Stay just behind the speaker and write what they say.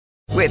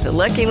With the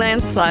Lucky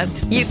Land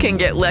Slots, you can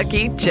get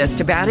lucky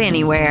just about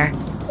anywhere.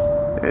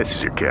 This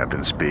is your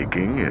captain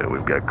speaking.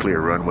 We've got clear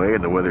runway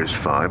and the weather's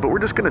fine, but we're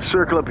just going to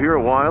circle up here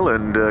a while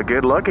and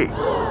get lucky.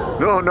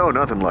 No,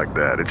 nothing like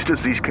that. It's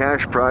just these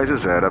cash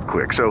prizes add up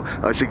quick. So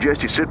I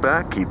suggest you sit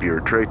back, keep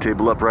your tray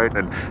table upright,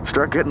 and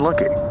start getting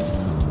lucky.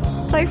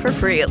 Play for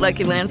free at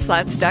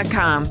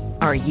LuckyLandSlots.com.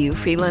 Are you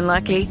feeling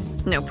lucky?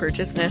 No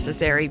purchase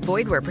necessary.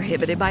 Void where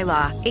prohibited by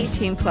law.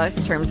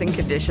 18+ terms and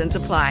conditions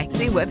apply.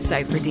 See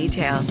website for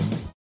details.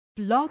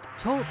 Blog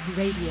Talk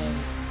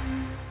Radio.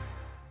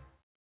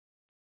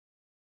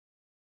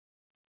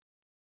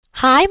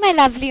 Hi, my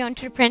lovely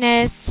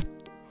entrepreneurs.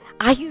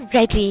 Are you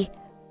ready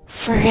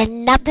for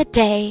another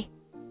day,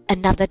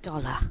 another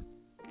dollar?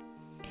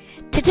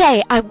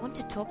 Today, I want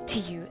to talk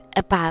to you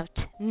about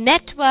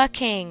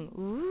networking.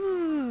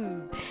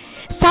 Ooh.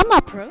 Some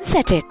are pros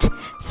at it.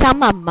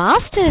 Some are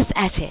masters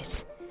at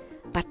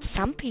it. But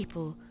some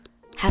people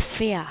have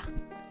fear.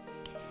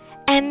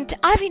 And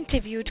I've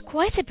interviewed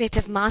quite a bit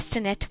of master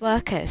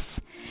networkers,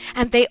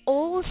 and they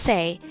all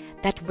say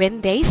that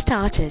when they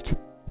started,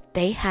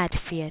 they had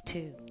fear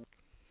too.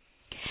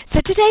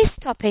 So today's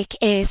topic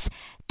is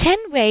 10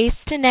 ways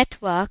to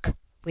network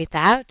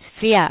without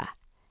fear.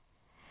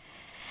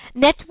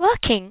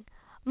 Networking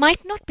might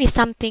not be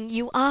something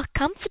you are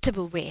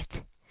comfortable with,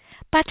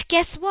 but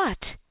guess what?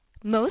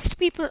 Most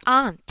people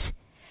aren't.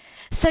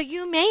 So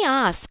you may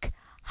ask,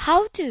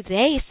 how do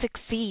they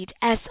succeed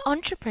as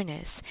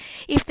entrepreneurs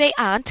if they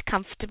aren't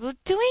comfortable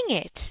doing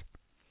it?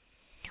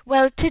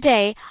 Well,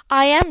 today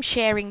I am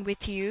sharing with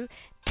you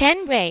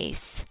 10 ways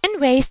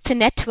to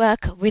network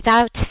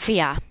without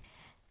fear.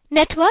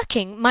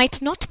 Networking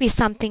might not be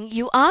something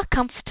you are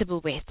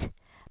comfortable with,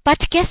 but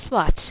guess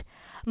what?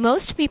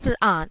 Most people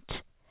aren't.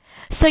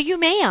 So you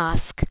may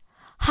ask,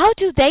 how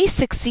do they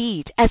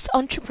succeed as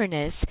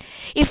entrepreneurs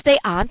if they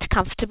aren't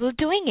comfortable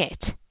doing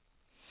it?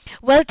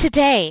 Well,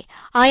 today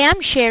I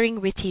am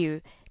sharing with you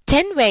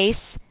 10 ways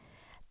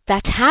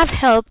that have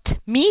helped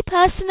me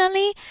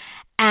personally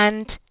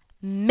and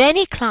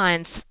many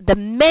clients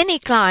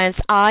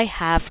I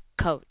have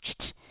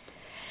coached.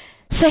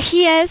 So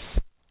here's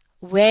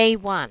way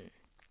 1.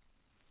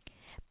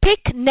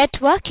 Pick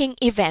networking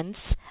events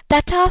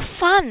that are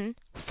fun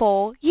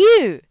for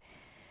you.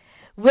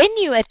 When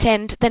you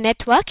attend the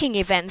networking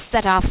events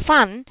that are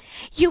fun,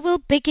 you will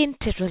begin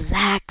to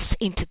relax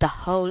into the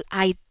whole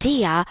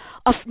idea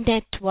of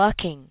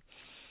networking.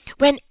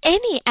 When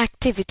any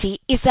activity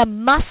is a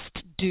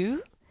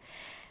must-do,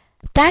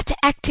 that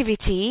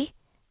activity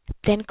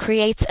then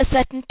creates a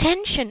certain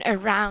tension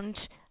around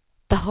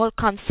the whole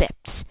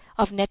concept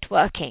of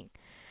networking.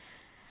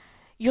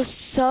 You're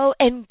so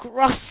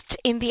engrossed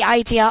in the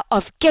idea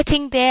of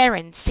getting there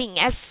and seeing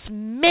as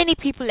many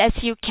people as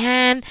you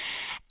can.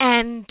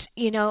 And,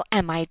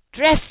 am I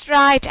dressed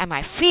right? Am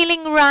I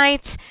feeling right?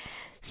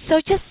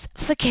 So just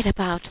forget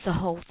about the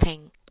whole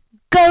thing.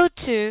 Go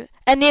to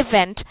an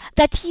event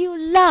that you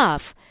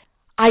love.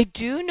 I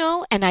do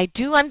know and I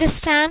do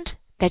understand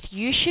that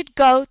you should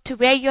go to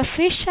where your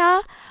fish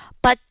are,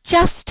 but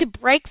just to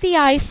break the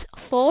ice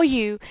for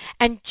you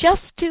and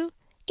just to,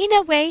 in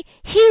a way,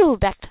 heal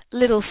that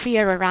little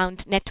fear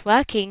around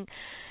networking,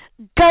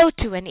 go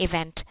to an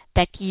event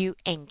that you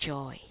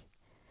enjoy.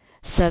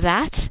 So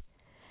that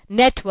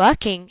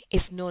networking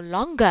is no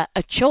longer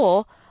a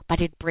chore,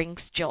 but it brings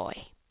joy.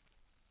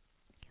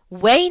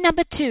 Way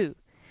number 2,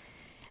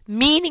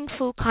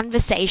 meaningful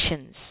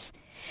conversations.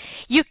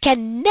 You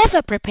can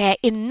never prepare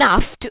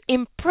enough to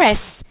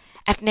impress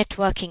at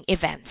networking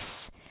events.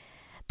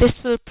 This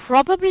will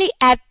probably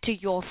add to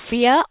your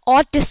fear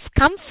or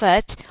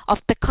discomfort of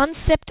the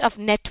concept of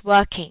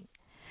networking.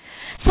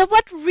 So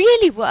what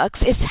really works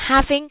is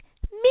having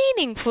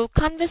meaningful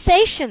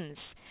conversations.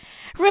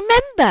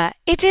 Remember,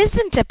 it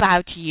isn't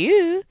about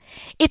you.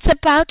 It's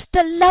about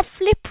the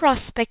lovely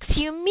prospects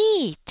you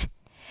meet.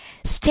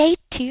 Stay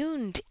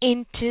tuned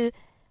into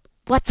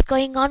what's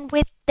going on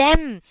with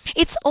them.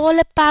 It's all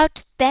about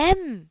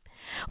them.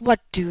 What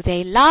do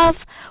they love?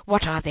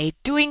 What are they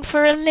doing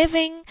for a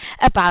living?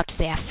 About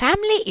their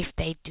family, if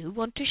they do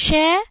want to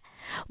share.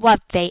 What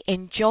they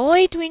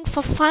enjoy doing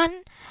for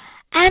fun.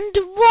 And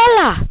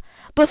voila!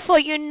 Before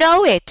you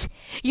know it,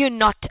 you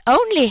not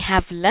only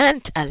have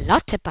learned a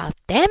lot about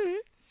them,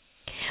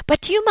 but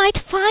you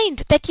might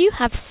find that you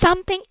have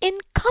something in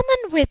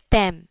common with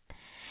them.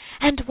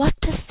 And what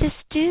does this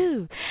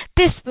do?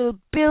 This will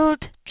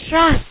build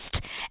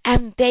trust,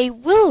 and they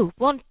will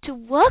want to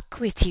work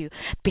with you,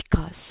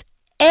 because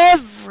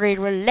every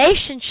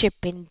relationship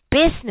in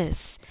business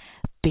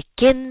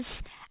begins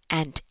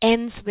and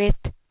ends with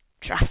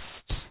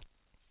trust.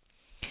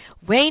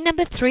 Way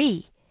number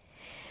 3,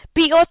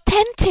 be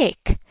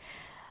authentic.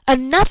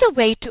 Another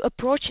way to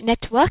approach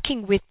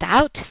networking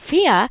without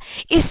fear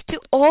is to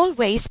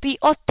always be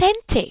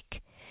authentic.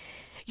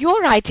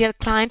 Your ideal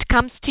client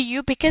comes to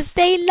you because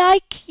they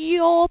like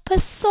your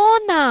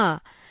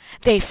persona.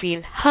 They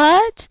feel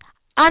heard,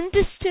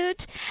 understood,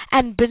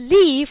 and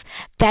believe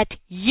that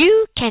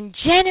you can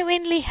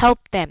genuinely help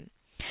them.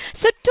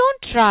 So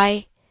don't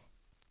try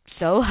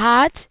so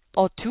hard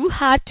or too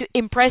hard to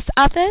impress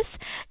others.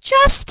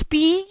 Just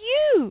be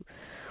you.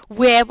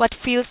 Wear what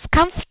feels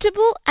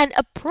comfortable and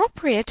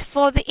appropriate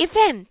for the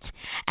event.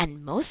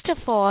 And most of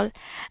all,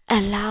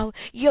 allow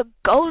your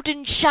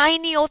golden,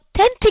 shiny,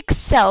 authentic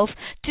self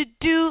to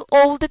do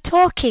all the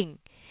talking.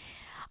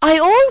 I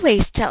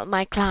always tell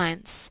my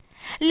clients,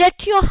 let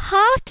your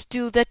heart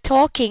do the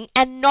talking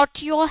and not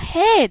your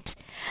head.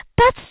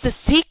 That's the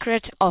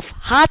secret of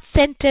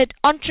heart-centered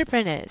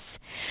entrepreneurs.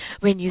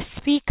 When you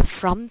speak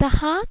from the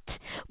heart,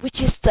 which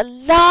is the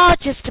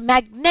largest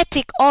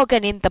magnetic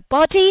organ in the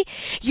body,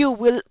 you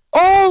will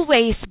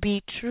always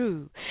be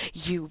true.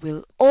 You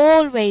will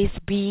always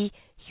be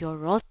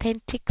your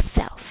authentic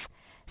self.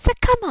 So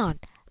come on,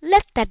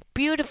 let that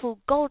beautiful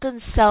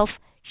golden self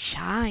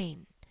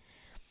shine.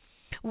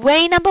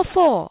 Way number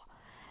 4,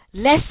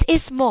 less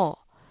is more.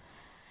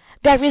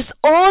 There is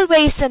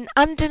always an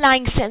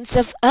underlying sense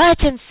of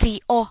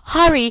urgency or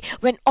hurry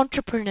when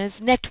entrepreneurs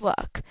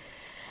network.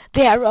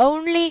 They are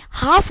only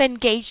half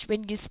engaged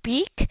when you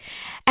speak,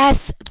 as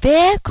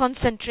their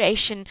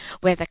concentration,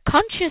 whether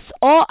conscious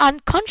or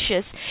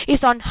unconscious, is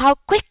on how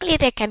quickly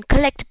they can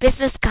collect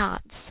business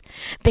cards.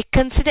 They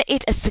consider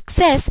it a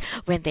success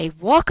when they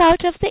walk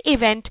out of the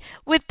event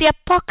with their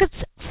pockets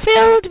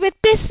filled with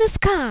business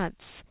cards.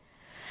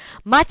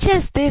 Much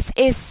as this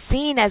is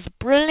seen as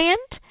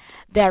brilliant,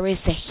 there is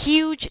a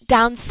huge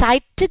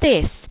downside to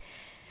this.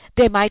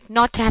 They might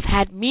not have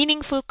had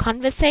meaningful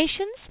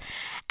conversations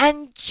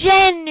and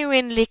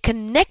genuinely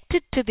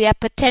connected to their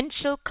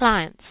potential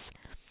clients.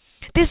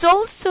 This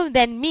also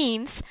then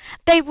means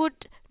they would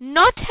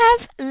not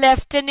have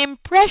left an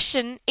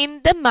impression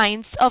in the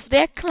minds of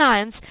their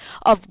clients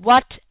of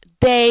what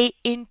they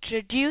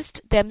introduced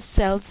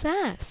themselves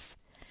as.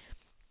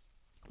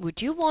 Would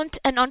you want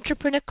an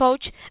entrepreneur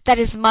coach that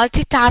is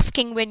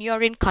multitasking when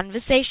you're in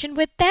conversation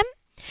with them,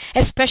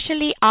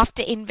 especially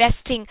after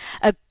investing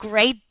a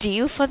great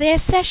deal for their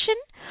session?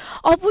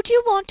 Or would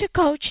you want a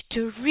coach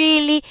to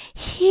really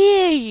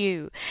hear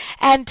you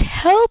and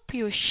help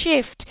you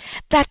shift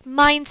that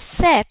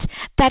mindset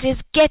that is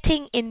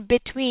getting in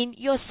between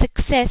your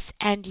success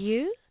and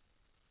you?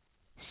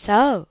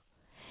 So,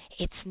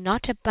 it's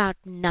not about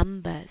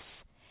numbers.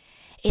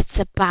 It's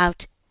about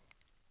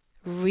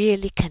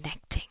really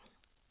connecting.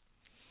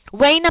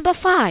 Way number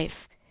 5,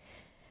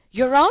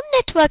 your own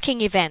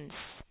networking events.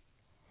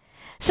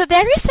 So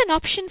there is an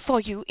option for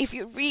you if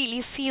you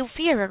really feel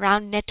fear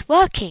around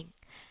networking,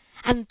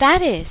 and that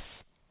is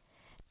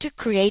to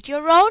create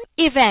your own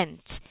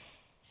event.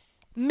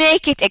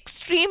 Make it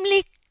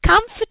extremely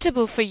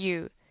comfortable for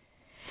you.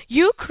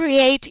 You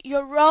create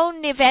your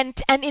own event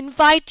and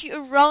invite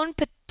your own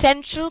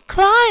potential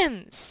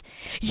clients.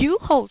 You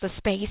hold the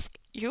space,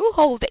 you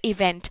hold the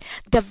event,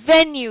 the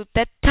venue,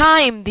 the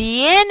time,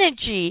 the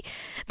energy,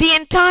 the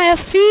entire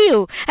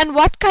feel. And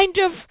what kind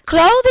of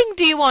clothing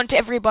do you want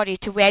everybody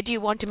to wear? Do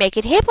you want to make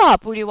it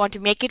hip-hop? Do you want to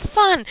make it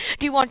fun?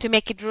 Do you want to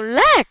make it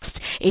relaxed?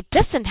 It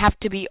doesn't have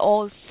to be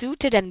all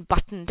suited and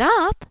buttoned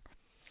up.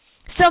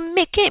 So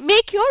make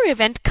your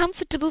event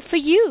comfortable for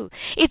you.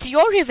 It's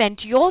your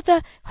event. You're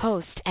the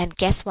host. And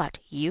guess what?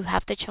 You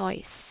have the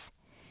choice.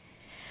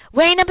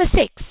 Way number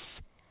 6,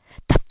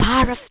 the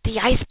power of the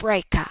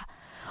icebreaker.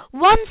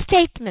 One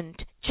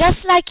statement,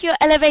 just like your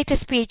elevator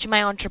speech,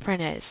 my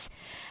entrepreneurs.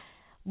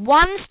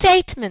 One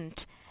statement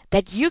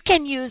that you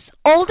can use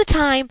all the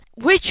time,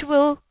 which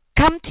will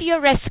come to your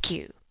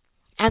rescue.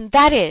 And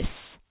that is,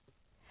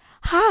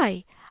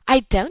 "Hi, I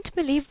don't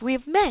believe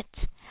we've met.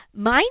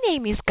 My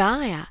name is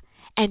Gaia,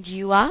 and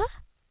you are?"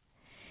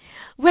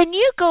 When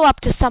you go up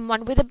to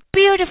someone with a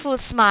beautiful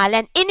smile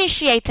and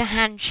initiate a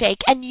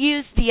handshake and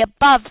use the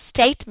above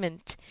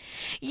statement,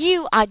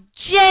 you are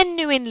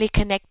genuinely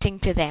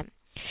connecting to them.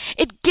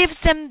 It gives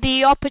them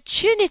the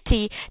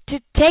opportunity to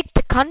take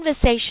the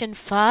conversation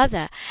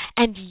further,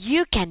 and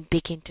you can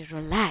begin to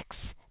relax.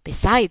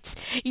 Besides,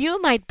 you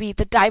might be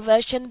the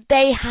diversion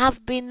they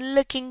have been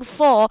looking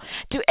for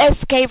to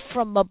escape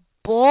from a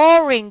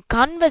boring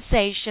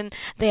conversation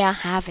they are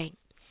having.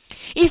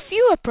 If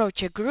you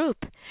approach a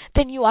group,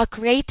 then you are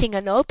creating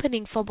an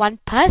opening for one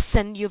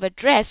person you've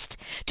addressed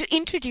to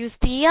introduce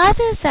the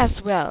others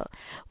as well.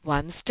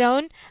 One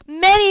stone,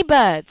 many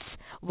birds.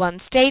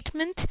 One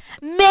statement,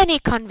 many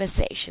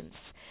conversations.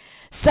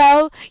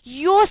 So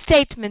your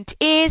statement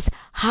is,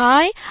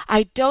 "Hi,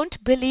 I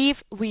don't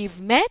believe we've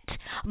met.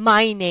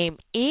 My name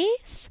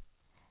is,"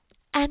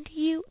 and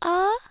you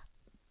are?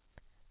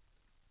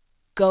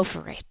 Go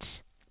for it.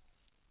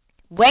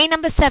 Way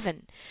number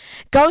 7,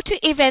 go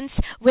to events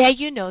where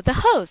you know the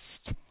host.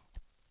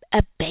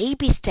 A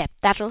baby step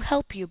that will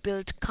help you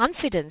build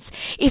confidence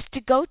is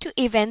to go to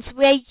events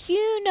where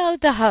you know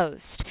the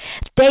host.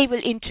 They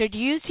will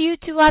introduce you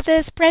to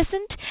others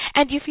present,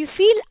 and if you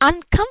feel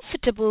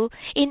uncomfortable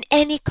in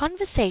any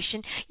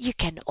conversation, you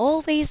can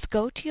always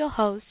go to your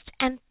host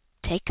and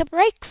take a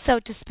break,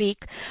 so to speak,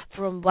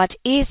 from what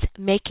is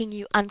making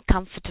you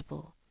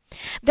uncomfortable.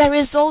 There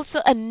is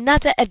also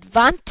another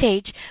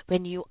advantage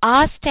when you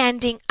are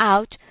standing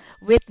out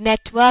with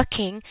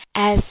networking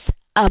as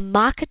a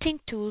marketing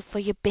tool for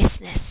your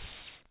business.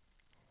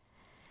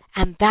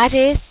 And that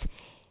is,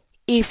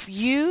 if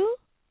you,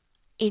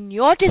 in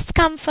your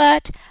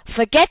discomfort,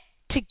 forget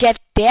to get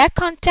their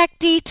contact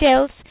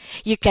details,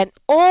 you can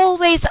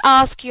always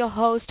ask your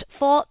host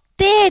for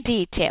their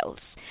details.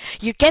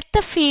 You get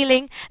the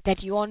feeling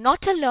that you are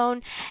not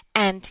alone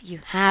and you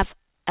have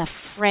a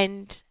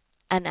friend,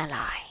 an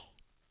ally.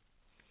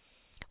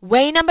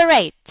 Way number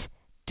 8,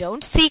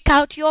 don't seek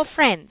out your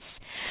friends.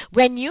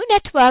 When you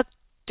network,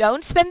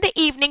 don't spend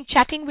the evening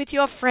chatting with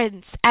your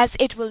friends, as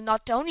it will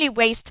not only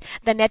waste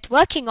the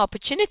networking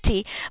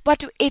opportunity, but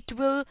it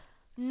will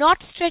not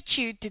stretch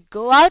you to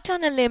go out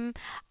on a limb,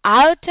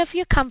 out of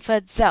your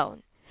comfort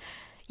zone.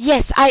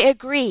 Yes, I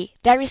agree.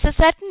 There is a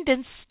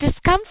certain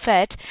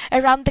discomfort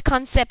around the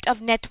concept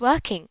of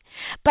networking.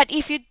 But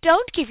if you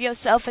don't give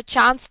yourself a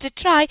chance to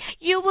try,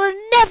 you will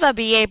never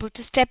be able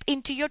to step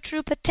into your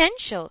true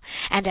potential.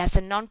 And as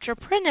an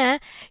entrepreneur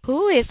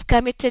who is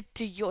committed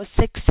to your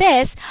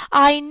success,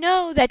 I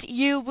know that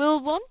you will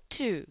want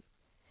to.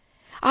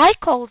 I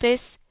call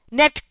this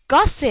net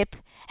gossip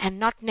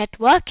and not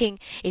networking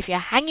if you're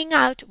hanging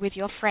out with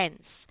your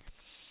friends.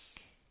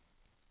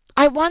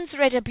 I once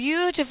read a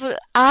beautiful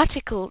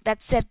article that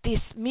said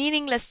these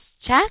meaningless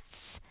chats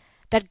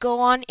that go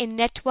on in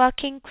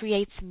networking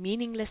creates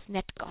meaningless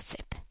net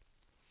gossip.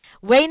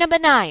 Way number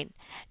 9,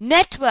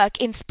 network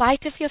in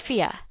spite of your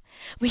fear.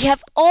 We have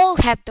all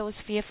had those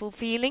fearful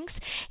feelings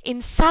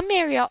in some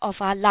area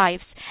of our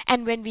lives,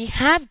 and when we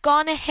have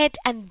gone ahead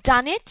and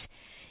done it,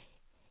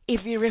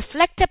 if we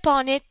reflect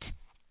upon it,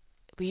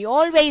 we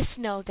always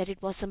know that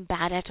it wasn't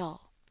bad at all.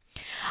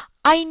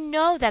 I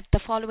know that the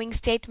following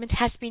statement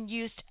has been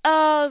used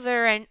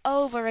over and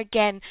over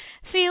again.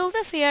 Feel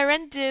the fear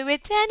and do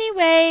it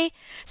anyway.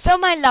 So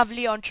my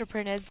lovely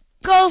entrepreneurs,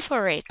 go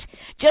for it.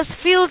 Just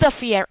feel the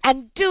fear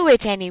and do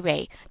it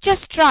anyway.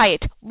 Just try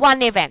it.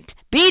 One event.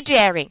 Be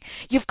daring.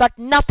 You've got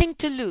nothing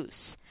to lose.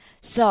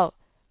 So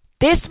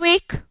this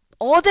week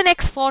or the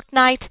next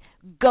fortnight,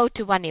 go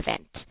to one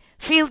event.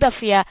 Feel the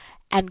fear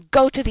and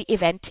go to the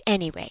event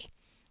anyway.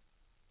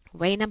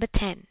 Way number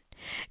 10.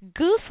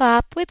 Goof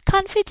up with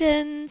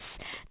confidence.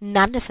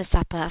 None of us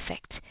are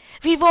perfect.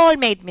 We've all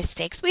made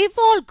mistakes. We've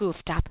all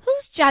goofed up.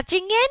 Who's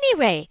judging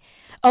anyway?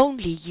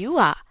 Only you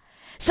are.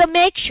 So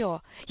make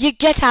sure you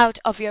get out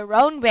of your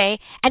own way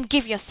and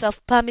give yourself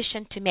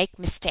permission to make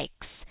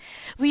mistakes.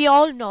 We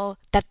all know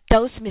that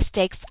those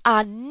mistakes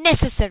are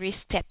necessary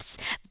steps.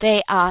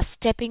 They are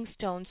stepping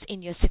stones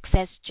in your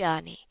success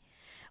journey.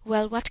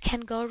 Well, what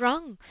can go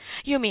wrong?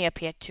 You may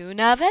appear too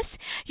nervous.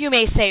 You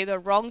may say the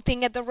wrong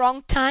thing at the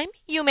wrong time.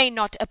 You may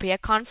not appear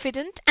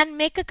confident and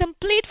make a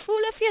complete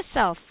fool of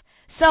yourself.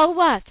 So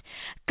what?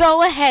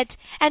 Go ahead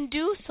and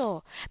do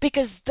so,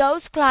 because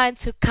those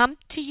clients who come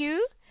to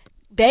you,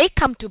 they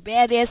come to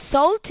bear their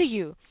soul to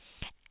you,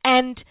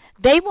 and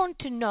they want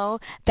to know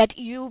that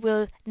you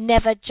will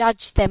never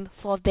judge them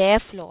for their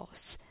flaws.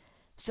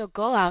 So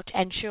go out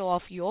and show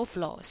off your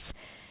flaws.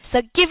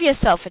 So give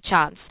yourself a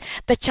chance,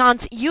 the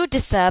chance you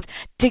deserve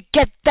to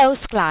get those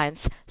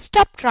clients.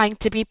 Stop trying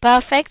to be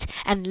perfect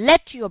and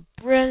let your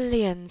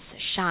brilliance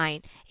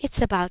shine.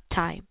 It's about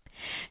time.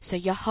 So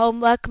your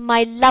homework,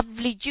 my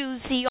lovely,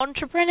 juicy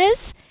entrepreneurs,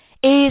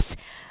 is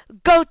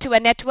go to a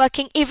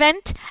networking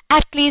event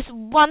at least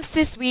once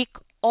this week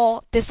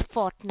or this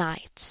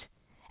fortnight.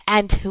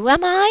 And who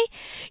am I?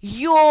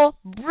 Your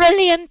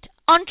brilliant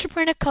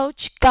entrepreneur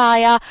coach,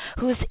 Gaia,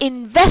 who's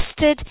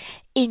invested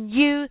in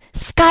you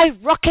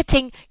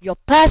skyrocketing your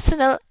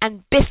personal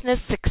and business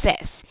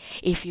success.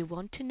 If you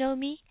want to know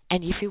me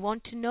and if you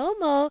want to know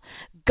more,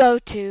 go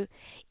to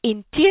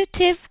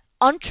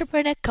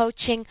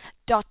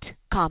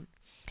intuitiveentrepreneurcoaching.com.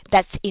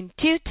 That's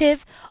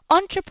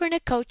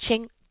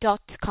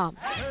intuitiveentrepreneurcoaching.com.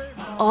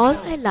 All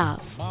my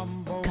love,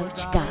 Coach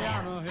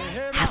Gaia.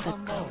 Have a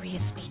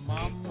glorious week.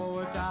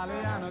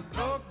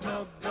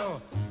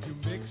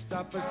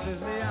 Up a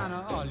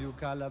Siciliana, all you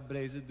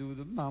Calabrese do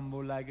the mambo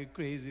like a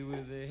crazy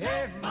with a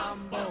hey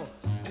mambo.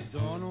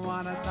 Don't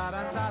wanna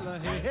tarantella,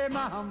 hey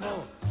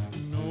mambo.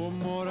 No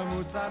more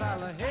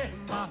mozzarella, hey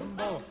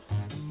mambo.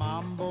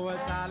 Mambo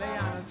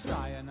Italiana,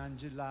 try an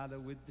enchilada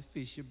with the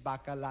fish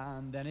bacala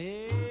and then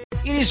hey.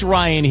 It is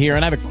Ryan here,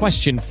 and I have a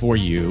question for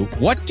you.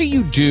 What do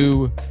you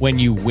do when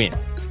you win?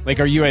 Like,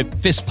 are you a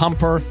fist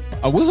pumper,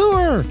 a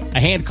woo-hooer, a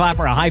hand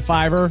clapper, a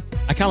high-fiver?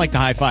 I kind of like the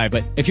high-five,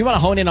 but if you want to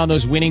hone in on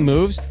those winning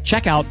moves,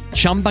 check out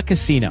Chumba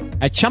Casino.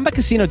 At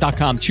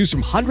ChumbaCasino.com, choose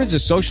from hundreds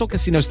of social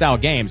casino-style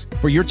games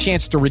for your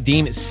chance to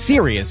redeem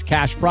serious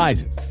cash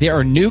prizes. There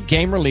are new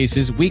game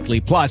releases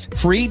weekly, plus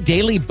free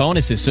daily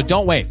bonuses, so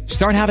don't wait.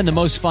 Start having the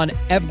most fun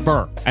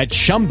ever at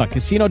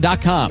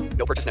ChumbaCasino.com.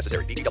 No purchase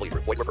necessary. VGW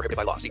Group. Void where prohibited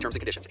by law. See terms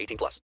and conditions.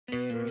 18+.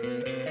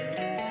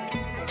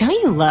 Don't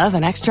you love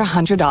an extra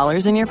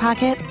 $100 in your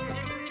pocket?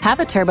 Have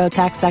a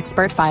TurboTax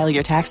expert file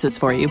your taxes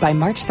for you by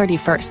March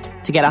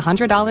 31st to get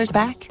 $100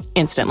 back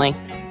instantly.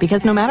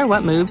 Because no matter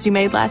what moves you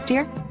made last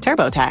year,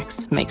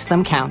 TurboTax makes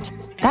them count.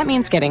 That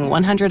means getting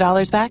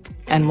 $100 back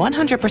and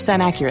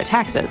 100% accurate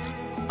taxes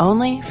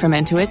only from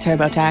Intuit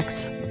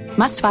TurboTax.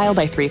 Must file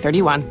by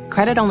 3/31.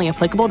 Credit only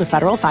applicable to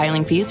federal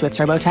filing fees with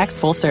TurboTax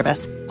full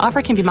service.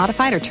 Offer can be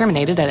modified or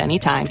terminated at any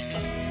time.